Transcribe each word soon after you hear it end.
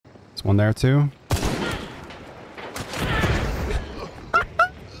There's one there too.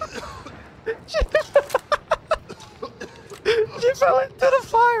 She fell into the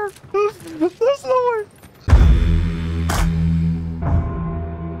fire. There's no way.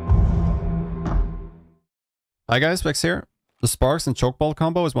 Hi guys, Vex here. The Sparks and Chokeball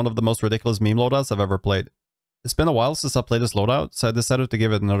combo is one of the most ridiculous meme loadouts I've ever played. It's been a while since I played this loadout, so I decided to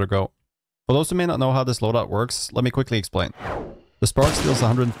give it another go. For those who may not know how this loadout works, let me quickly explain. The Sparks deals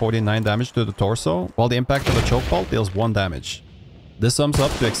 149 damage to the torso, while the impact of a Chokeball deals 1 damage. This sums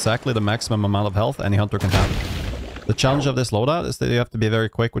up to exactly the maximum amount of health any hunter can have. The challenge of this loadout is that you have to be very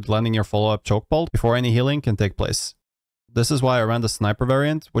quick with landing your follow-up Chokeball before any healing can take place. This is why I ran the sniper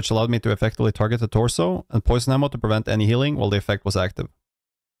variant, which allowed me to effectively target the torso, and poison ammo to prevent any healing while the effect was active.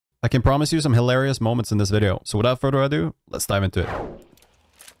 I can promise you some hilarious moments in this video, so without further ado, let's dive into it.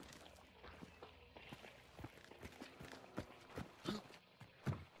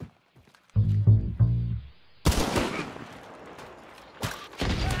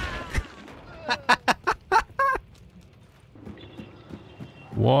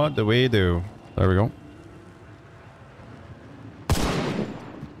 What do we do? There we go.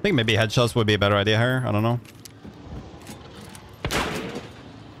 I think maybe headshots would be a better idea here. I don't know.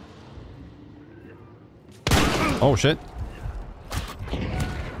 Oh shit.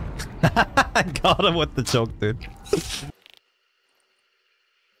 I got him with the choke, dude.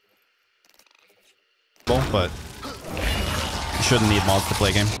 But you shouldn't need mods to play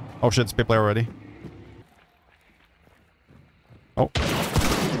a game. Oh shit, it's people here already. Oh.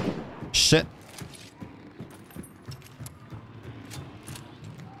 Shit.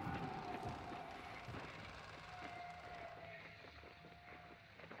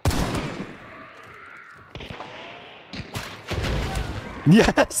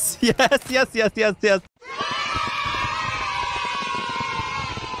 Yes, yes, yes, yes, yes, yes.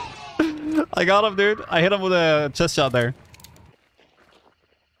 I got him, dude. I hit him with a chest shot there.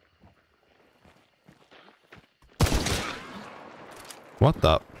 What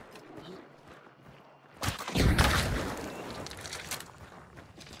the?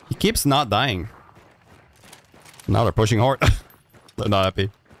 He keeps not dying. Now they're pushing hard. They're not happy.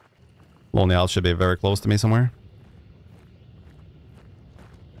 Lonely Owl should be very close to me somewhere.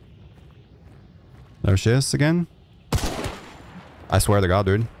 There she is again. I swear to God,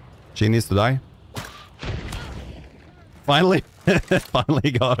 dude. She needs to die. Finally.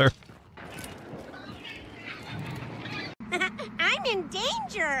 Finally got her. I'm in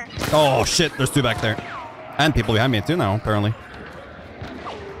danger. Oh shit, there's two back there. And people behind me too now, apparently.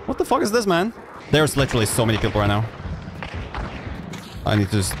 What the fuck is this, man? There's literally so many people right now. I need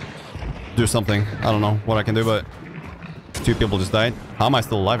to just do something. I don't know what I can do, but two people just died. How am I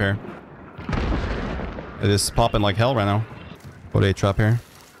still alive here? It is popping like hell right now. Put a trap here.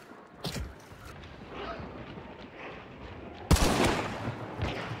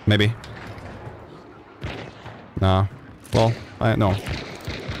 Maybe. Nah. Well, no.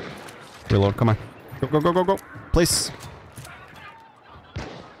 Reload, come on. Go, go, go, go, go. Please.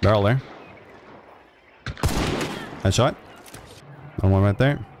 Barrel there. Headshot. Another one right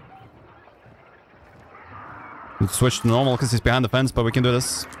there. Let's switch to normal because he's behind the fence, but we can do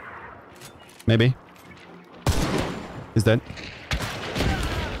this. Maybe. He's dead.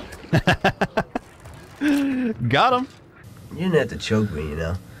 Got him. You didn't have to choke me, you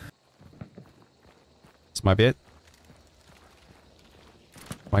know. This might be it.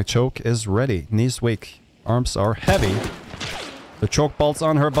 My choke is ready. Knees weak. Arms are heavy. The choke bolts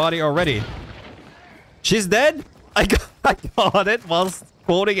on her body are ready. She's dead? I got it whilst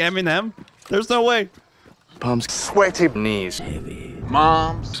quoting Eminem. There's no way. Palms sweaty, knees heavy.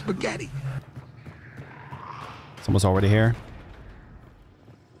 Mom's spaghetti. Someone's already here.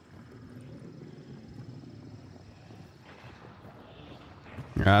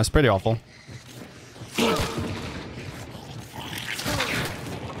 Yeah, it's pretty awful.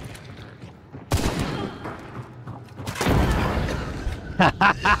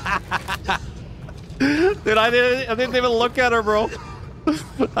 Dude, I didn't even look at her, bro.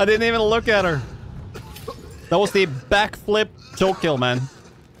 I didn't even look at her. That was the backflip choke kill, man.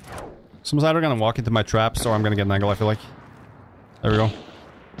 Someone's either gonna walk into my traps or I'm gonna get an angle, I feel like. There we go.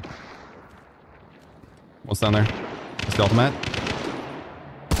 What's down there? It's the ultimate.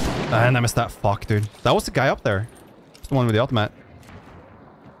 And I missed that. Fuck, dude. That was the guy up there. It's the one with the ultimate.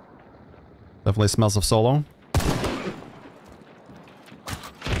 Definitely smells of solo.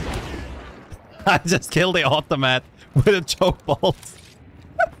 I just killed the ultimate with a choke bolt.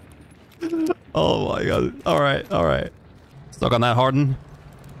 Oh my god. Alright, alright. Stuck on that harden.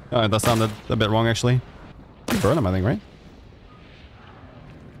 That sounded a bit wrong, actually. Burn him, I think, right?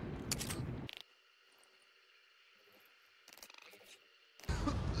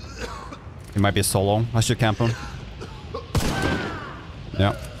 might be a solo. I should camp him.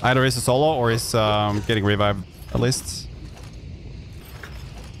 Yeah. Either he's a solo or he's getting revived, at least.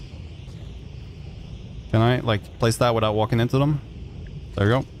 Can I, like, place that without walking into them? There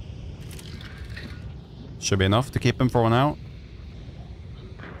we go. Should be enough to keep him for one out.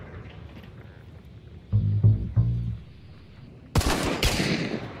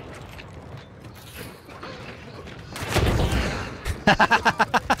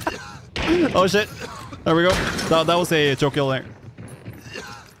 Oh shit. There we go. That was a choke kill there.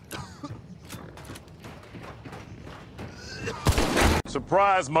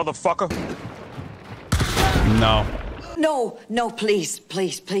 Surprise, motherfucker. No. No, no, please,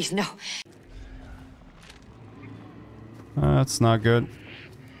 please, please, no. That's not good.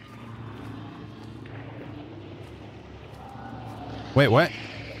 Wait, what?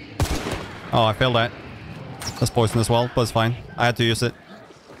 Oh, I failed that. That's poison as well, but it's fine. I had to use it.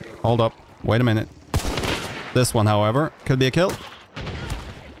 Hold up. Wait a minute. This one, however, could be a kill.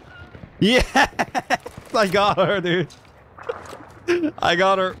 Yeah! I got her, dude. I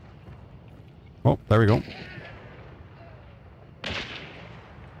got her. Oh, there we go.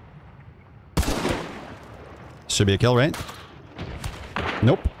 Should be a kill, right?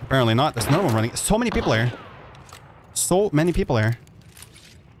 Nope. Apparently not. There's no one running. So many people here. So many people here.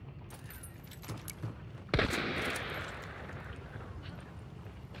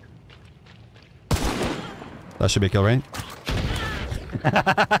 That should be a kill, right?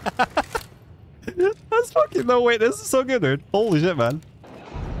 That's fucking... No, wait. This is so good, dude. Holy shit, man.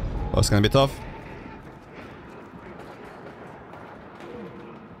 Oh, it's gonna be tough.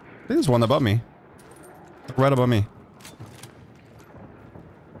 I think there's one above me. Right above me.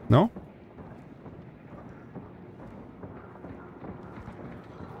 No?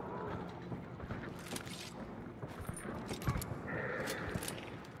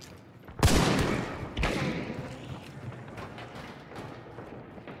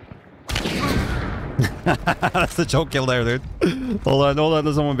 That's the choke kill there, dude. Hold on,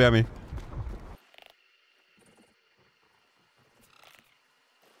 there's someone behind me.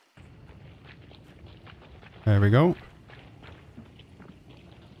 There we go.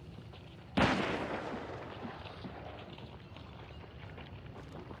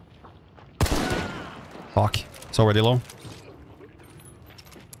 Fuck. It's already low.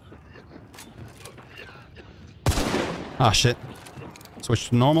 Ah, shit. Switch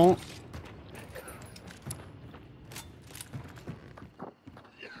to normal.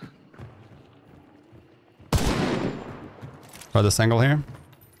 Try this angle here.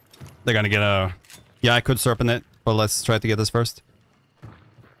 They're gonna get a... Yeah, I could serpent it, but let's try to get this first.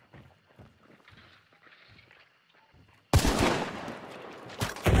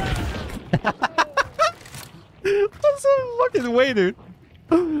 That's a fucking way, dude.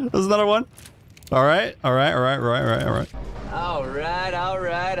 There's another one. Alright. All right.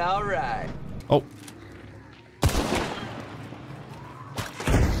 Oh.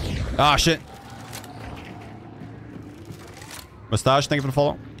 Ah, shit. Mustache, thank you for the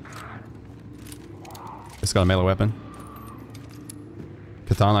follow. It's got a melee weapon.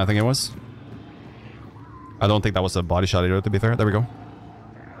 Katana, I think it was. I don't think that was a body shot either, to be fair. There we go.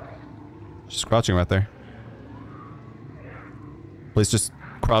 Just crouching right there. Please just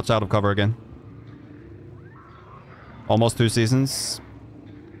crouch out of cover again. Almost 2 seasons.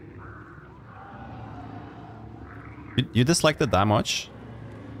 You disliked it that much?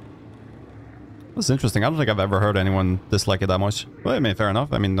 That's interesting. I don't think I've ever heard anyone dislike it that much. Well, I mean, fair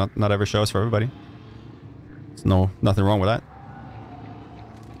enough. I mean, not every show is for everybody. There's nothing wrong with that.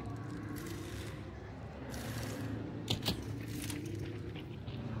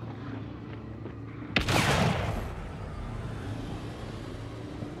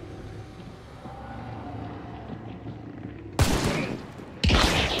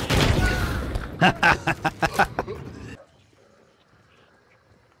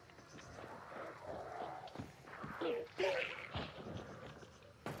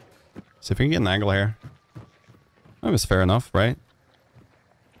 See if we can get an angle here. That was fair enough, right?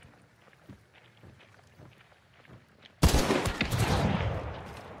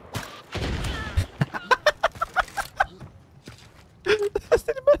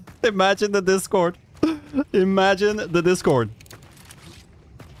 Imagine the Discord. Imagine the Discord.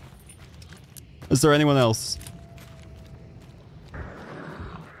 Is there anyone else?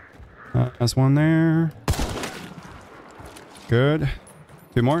 There's one there. Good.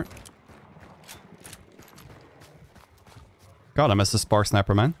 2 more. God, I missed the spark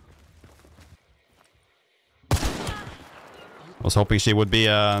sniper, man. I was hoping she would be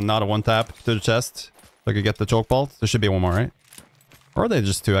not a one tap to the chest. So I could get the choke bolt. There should be one more, right? Or are they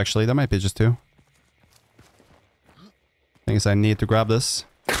just two, actually? That might be just two. I guess I need to grab this.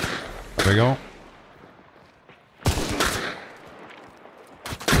 There we go.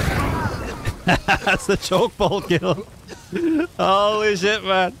 That's the choke ball kill. Holy shit,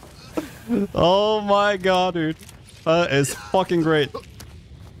 man. Oh my god, dude. That is fucking great.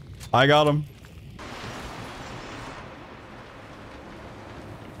 I got him.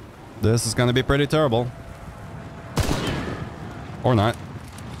 This is gonna be pretty terrible. Or not.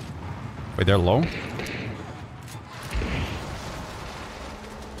 Wait, they're low?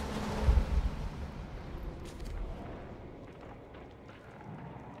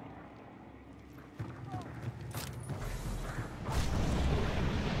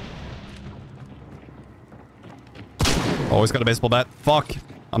 Oh, he's got a baseball bat. Fuck.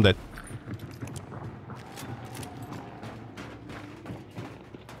 I'm dead.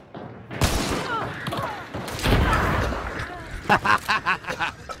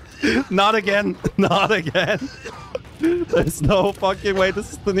 Not again. Not again. There's no fucking way.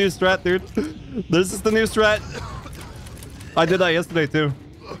 This is the new strat, dude. This is the new strat. I did that yesterday, too.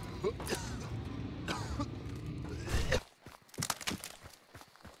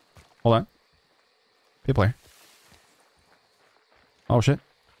 Hold on. People here. Oh, shit.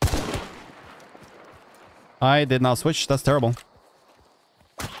 I did not switch. That's terrible.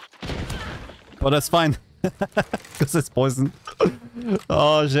 But that's fine. Because it's poison.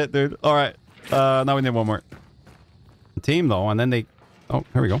 Oh, shit, dude. Alright. Now we need one more. Team, though, and then they... Oh,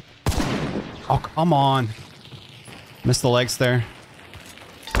 here we go. Oh, come on. Missed the legs there.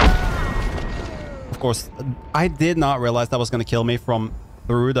 Of course, I did not realize that was going to kill me from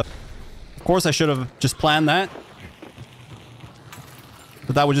through the... Of course, I should have just planned that.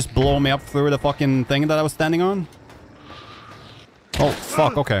 But that would just blow me up through the fucking thing that I was standing on. Oh,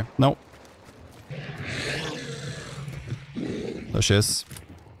 fuck. Okay. Nope. There she is.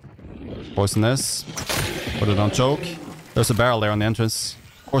 Poison this. Put it on choke. There's a barrel there on the entrance.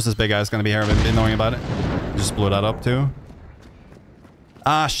 Of course this big guy's gonna be here. I've been knowing about it. Just blew that up too.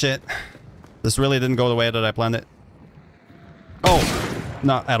 Ah, shit. This really didn't go the way that I planned it. Oh!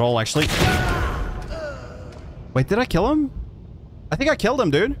 Not at all, actually. Wait, did I kill him? I think I killed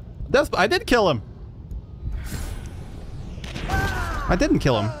him, dude. I did kill him. I didn't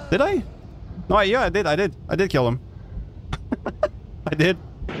kill him. Did I? No, yeah, I did. I did kill him. I did.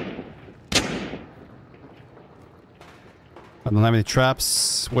 I don't have any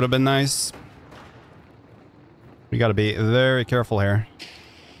traps. Would have been nice. We gotta be very careful here.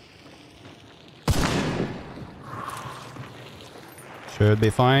 Should be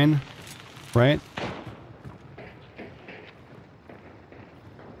fine. Right?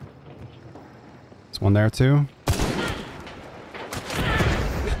 There's one there too.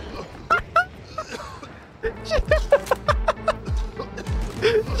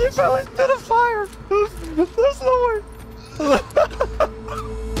 She fell into the fire. There's no way.